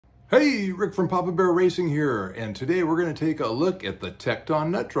Hey, Rick from Papa Bear Racing here, and today we're going to take a look at the TEKTON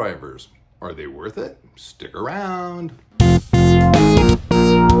Nut Drivers. Are they worth it? Stick around.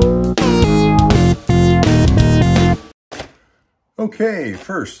 Okay,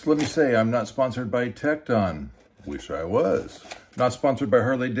 first, let me say I'm not sponsored by TEKTON. Wish I was. Not sponsored by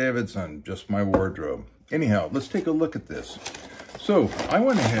Harley-Davidson, just my wardrobe. Anyhow, let's take a look at this. So, I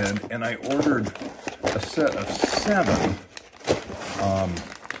went ahead and I ordered a set of 7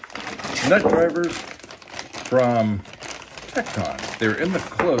 nut drivers from TEKTON. They're in the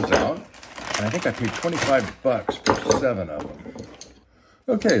closeout, and I think I paid 25 bucks for 7 of them.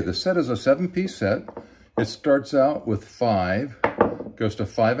 Okay, the set is a 7-piece set. It starts out with 5, goes to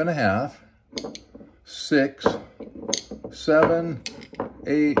 5.5, 6, 7,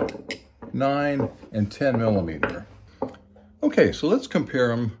 8, 9, and 10 millimeter. Okay, so let's compare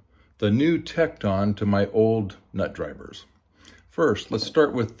them, the new TEKTON to my old nut drivers. First, let's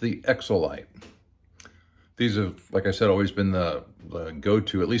start with the Xcelite. These have, like I said, always been the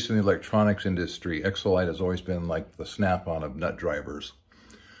go-to, at least in the electronics industry. Xcelite has always been like the snap-on of nut drivers.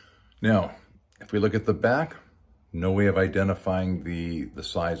 Now, if we look at the back, no way of identifying the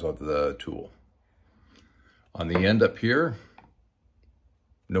size of the tool. On the end up here,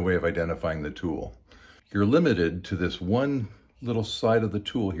 no way of identifying the tool. You're limited to this one little side of the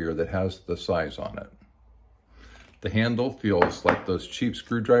tool here that has the size on it. The handle feels like those cheap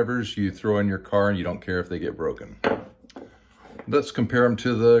screwdrivers you throw in your car and you don't care if they get broken. Let's compare them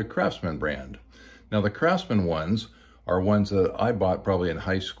to the Craftsman brand. Now the Craftsman ones are ones that I bought probably in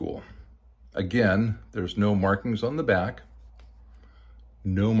high school. Again, there's no markings on the back,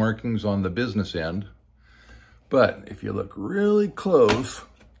 no markings on the business end, but if you look really close,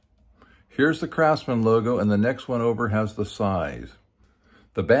 here's the Craftsman logo and the next one over has the size.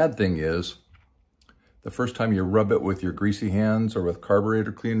 The bad thing is, the first time you rub it with your greasy hands or with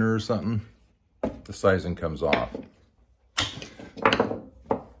carburetor cleaner or something, the sizing comes off.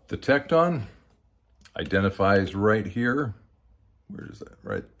 The TEKTON identifies right here. Where is it?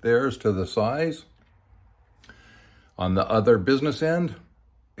 Right there's to the size. On the other business end,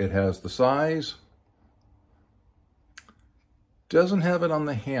 it has the size. Doesn't have it on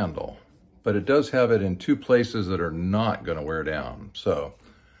the handle, but it does have it in 2 places that are not going to wear down. So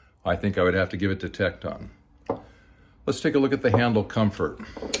I think I would have to give it to TEKTON. Let's take a look at the handle comfort.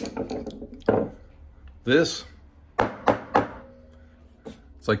 This,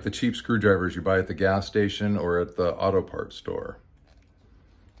 it's like the cheap screwdrivers you buy at the gas station or at the auto parts store.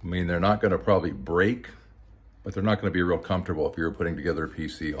 I mean, they're not going to probably break, but they're not going to be real comfortable if you're putting together a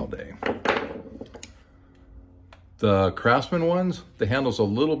PC all day. The Craftsman ones, the handle's a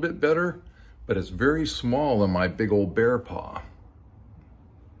little bit better, but it's very small in my big old bear paw.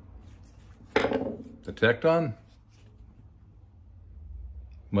 The TEKTON,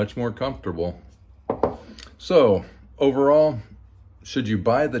 much more comfortable. So overall, should you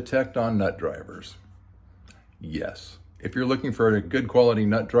buy the TEKTON nut drivers? Yes. If you're looking for a good quality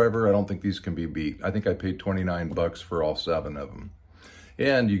nut driver, I don't think these can be beat. I think I paid 29 bucks for all 7 of them.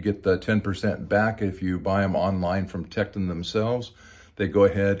 And you get the 10% back if you buy them online from TEKTON themselves. They go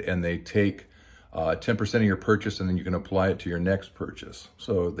ahead and they take 10% of your purchase, and then you can apply it to your next purchase.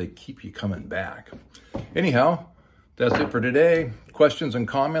 So they keep you coming back. Anyhow, that's it for today. Questions and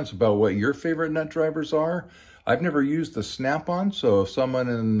comments about what your favorite nut drivers are. I've never used the snap-on, so if someone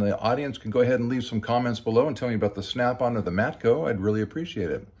in the audience can go ahead and leave some comments below and tell me about the snap-on or the Matco, I'd really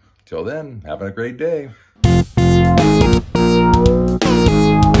appreciate it. Till then, have a great day.